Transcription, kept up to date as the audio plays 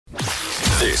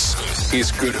This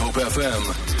is Good Hope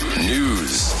FM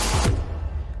News.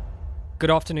 Good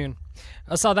afternoon.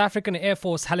 A South African Air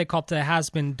Force helicopter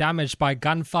has been damaged by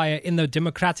gunfire in the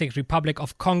Democratic Republic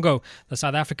of Congo. The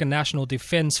South African National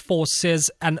Defence Force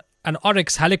says an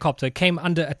Oryx helicopter came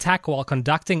under attack while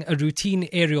conducting a routine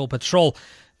aerial patrol.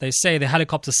 They say the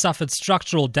helicopter suffered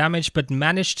structural damage but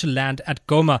managed to land at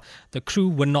Goma. The crew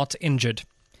were not injured.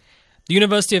 The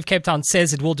University of Cape Town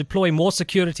says it will deploy more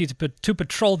security to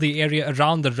patrol the area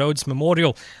around the Rhodes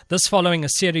Memorial. This following a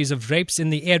series of rapes in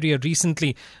the area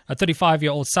recently. A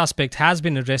 35-year-old suspect has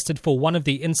been arrested for one of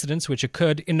the incidents which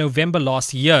occurred in November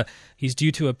last year. He's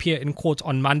due to appear in court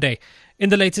on Monday. In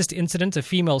the latest incident, a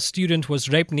female student was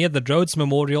raped near the Rhodes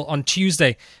Memorial on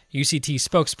Tuesday. UCT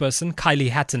spokesperson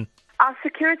Kylie Hatton. Our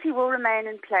security will remain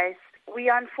in place. We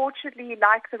unfortunately,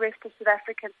 like the rest of South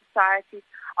African society,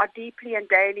 are deeply and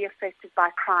daily affected by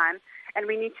crime, and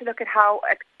we need to look at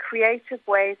creative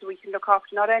ways we can look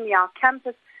after not only our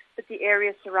campus but the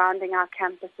areas surrounding our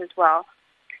campus as well.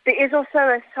 There is also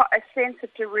a sense of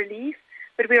relief,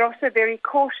 but we're also very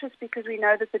cautious because we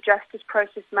know that the justice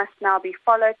process must now be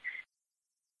followed.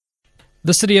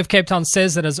 The City of Cape Town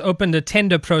says it has opened a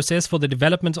tender process for the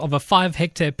development of a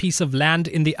 5-hectare piece of land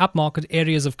in the upmarket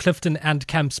areas of Clifton and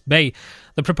Camps Bay.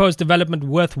 The proposed development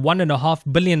worth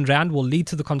R1.5 billion will lead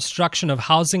to the construction of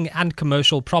housing and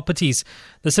commercial properties.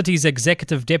 The city's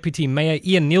executive deputy mayor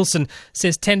Ian Nielsen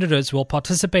says tenderers will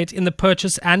participate in the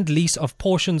purchase and lease of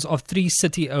portions of 3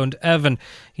 city-owned urban.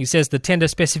 He says the tender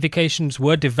specifications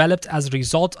were developed as a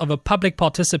result of a public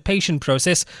participation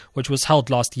process which was held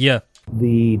last year.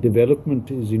 The development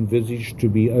is envisaged to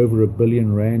be over R1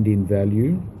 billion in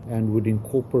value and would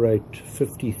incorporate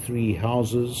 53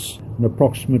 houses and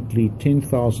approximately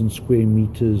 10,000 square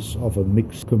meters of a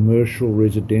mixed commercial,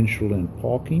 residential and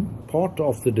parking. Part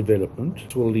of the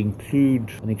development will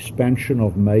include an expansion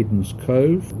of Maiden's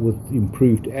Cove with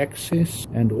improved access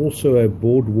and also a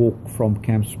boardwalk from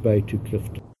Camps Bay to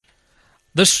Clifton.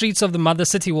 The streets of the mother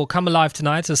city will come alive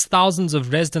tonight as thousands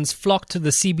of residents flock to the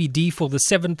CBD for the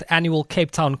 7th annual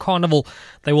Cape Town Carnival.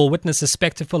 They will witness a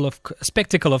spectacle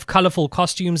of colourful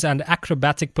costumes and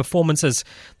acrobatic performances.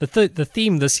 The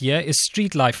theme this year is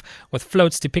street life, with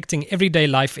floats depicting everyday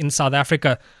life in South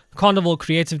Africa. Carnival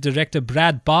creative director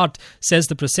Brad Bart says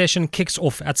the procession kicks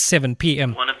off at 7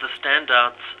 p.m. One of the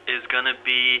standouts is going to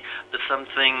be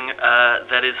something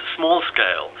that is small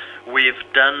scale. We've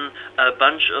done a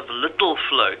bunch of little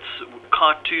floats,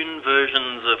 cartoon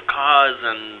versions of cars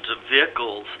and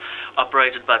vehicles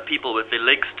operated by people with their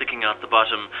legs sticking out the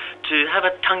bottom to have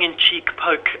a tongue-in-cheek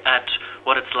poke at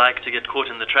what it's like to get caught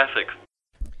in the traffic.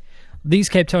 These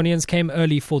Cape Townians came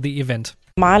early for the event.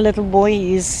 My little boy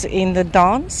is in the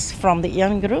dance from the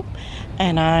young group,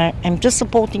 and I am just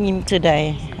supporting him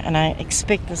today, and I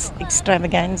expect this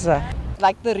extravaganza.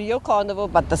 Like the Rio Carnival,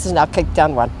 but this is now Cape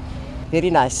Town one. Very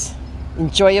nice,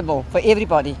 enjoyable for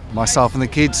everybody. Myself and the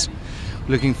kids,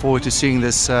 looking forward to seeing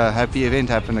this happy event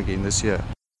happen again this year.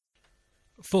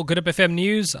 For Good Hope FM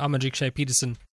News, I'm Ajik Peterson.